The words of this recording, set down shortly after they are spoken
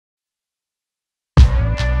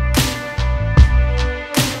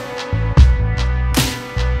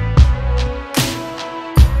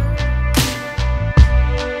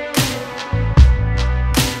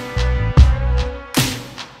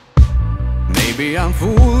Maybe I'm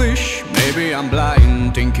foolish, maybe I'm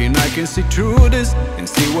blind, thinking I can see through this and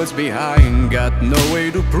see what's behind. Got no way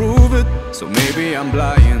to prove it, so maybe I'm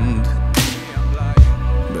blind.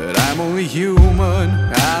 But I'm only human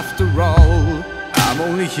after all. I'm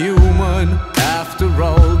only human after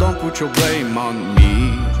all. Don't put your blame on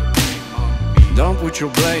me. Don't put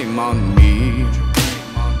your blame on me.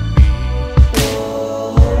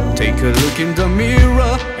 Take a look in the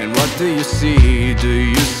mirror, and what do you see? Do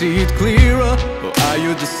you see it clearer, or are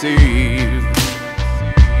you deceived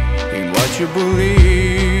in what you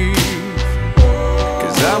believe?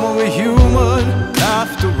 'Cause I'm only human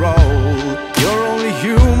after all. You're only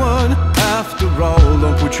human after all.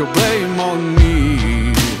 Don't put your blame on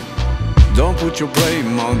me. Don't put your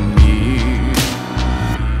blame on me.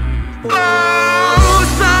 Oh,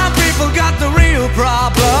 some people got the real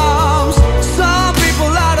problems. Some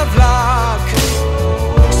people out of luck.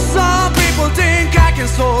 Some people think I can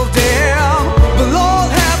solve them, but Lord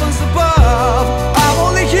heavens above, I'm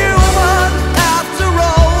only human after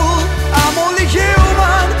all. I'm only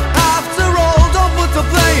human after all. Don't put the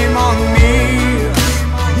blame on me.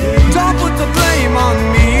 Don't put the blame on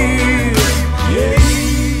me.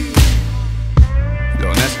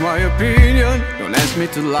 Don't ask my opinion, don't ask me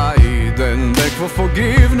to lie, then beg for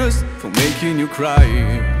forgiveness for making you cry.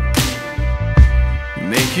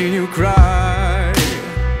 Making you cry.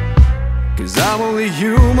 'Cause I'm only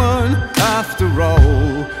human after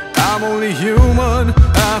all. I'm only human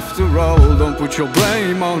after all. Don't put your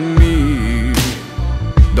blame on me.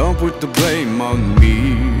 Don't put the blame on me.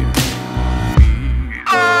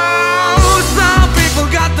 Oh, some people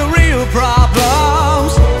got the real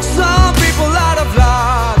problems. Some people out of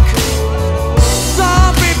luck.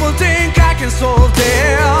 Some people think I can solve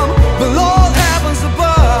them, but Lord heavens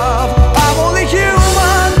above, I'm only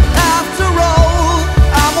human after all.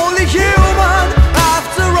 I'm only human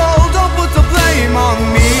after all. Don't put the blame on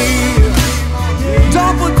me.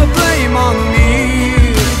 Don't put the blame on me.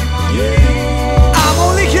 I'm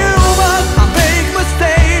only human, I make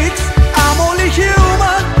mistakes. I'm only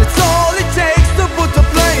human, it's all it takes to put the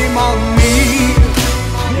blame on me.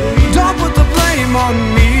 Don't put the blame on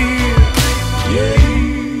me.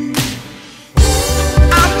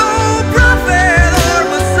 I'm no prophet or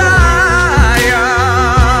Messiah.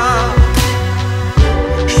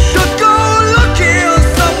 Should go looking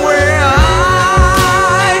somewhere higher.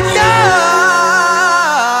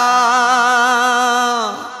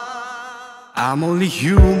 I'm only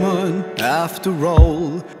human after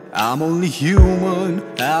all. I'm only human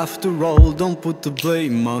after all. Don't put the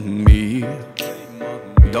blame on me.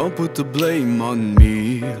 Don't put the blame on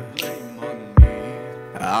me.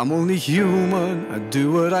 I'm only human, I do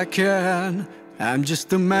what I can. I'm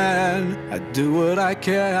just a man, I do what I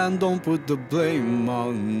can. Don't put the blame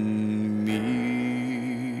on me.